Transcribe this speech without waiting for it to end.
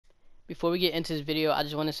Before we get into this video, I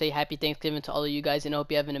just want to say happy Thanksgiving to all of you guys, and I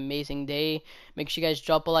hope you have an amazing day. Make sure you guys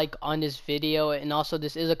drop a like on this video, and also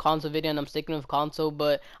this is a console video and I'm sticking with console,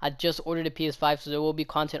 but I just ordered a PS5, so there will be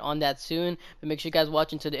content on that soon. But make sure you guys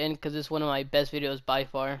watch until the end because this is one of my best videos by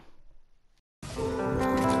far.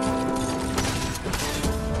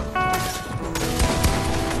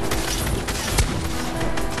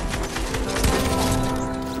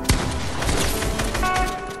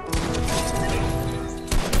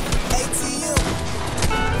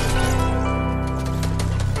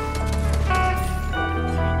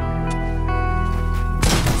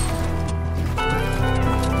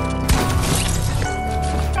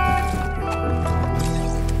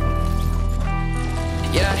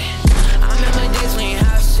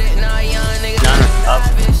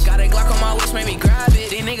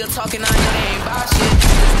 Talking, I ain't about shit.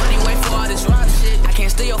 Money wait for all this rock shit. I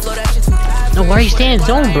can't steal your flow, that shit too average. No, why are you staying in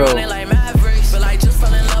zone, bro? Like Mavericks, but I just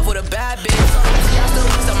fell in love with a bad bitch. I still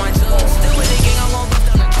bust on my jug. Still with the gang, I'm gon'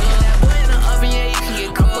 bust on the jug. That boy in the oven, yeah, he can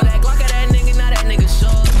get cold. That Glock at that nigga, now that nigga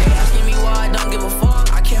show. They asking me why I don't give a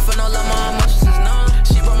fuck. I can't for no love, my emotions is numb.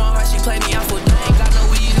 She broke my heart, she played me out for dang. Got no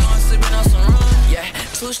weed, I'm sipping on some rum. Yeah,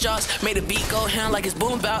 2 straws, made a beat go hand like it's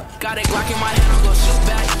boom bout. Got a Glock in my hand, I'm gon' shoot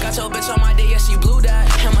back. Got your bitch on my day, yeah, she blew that.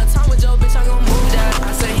 And my time with your bitch, I'm gon' move that.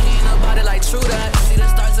 I say he ain't about it like true that. See the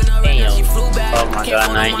stars in the red, she flew back. Oh my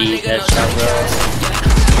god, 90 headshot, bro.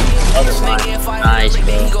 Other one, nice,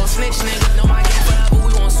 bro. He gon' snitch, nigga. No, my game forever,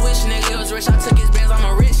 we won't switch, nigga. He was rich, I took his bands, I'm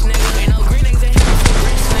a rich nigga. Ain't no green eggs in here, I'm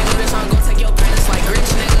rich, nigga. Bitch, I'm gon' take your parents like rich,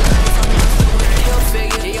 nigga. He'll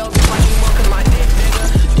figure, yeah, yo, bitch, like you walking my dick, nigga.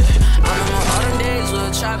 I remember all them days we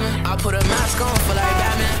were trapping. I put a mask on for like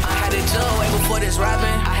Batman. I had a Jugg way before this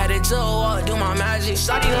rapping. I had a Jugg do my magic.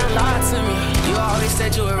 Shawty done lied to me. You always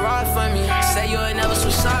said you would ride for me. Say you would never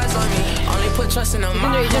switch sides on me. Only put trust in the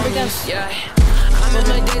mind. Yeah. I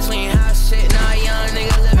remember days when you had shit. Now a young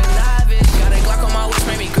nigga living lavish. Got a Glock on my waist,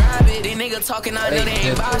 made me grab it. These niggas talking, I know they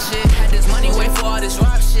ain't about shit. Had this money, wait for all this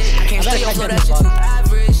rap shit. I can't stay on flow, that shit too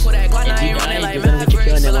average. Put that Glock, now I ain't running like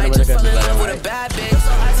Mavericks. Feel like just fell in love with a bad bitch.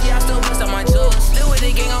 So I see I still bust on my jewels. Still with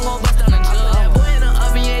the gang, I'm gon'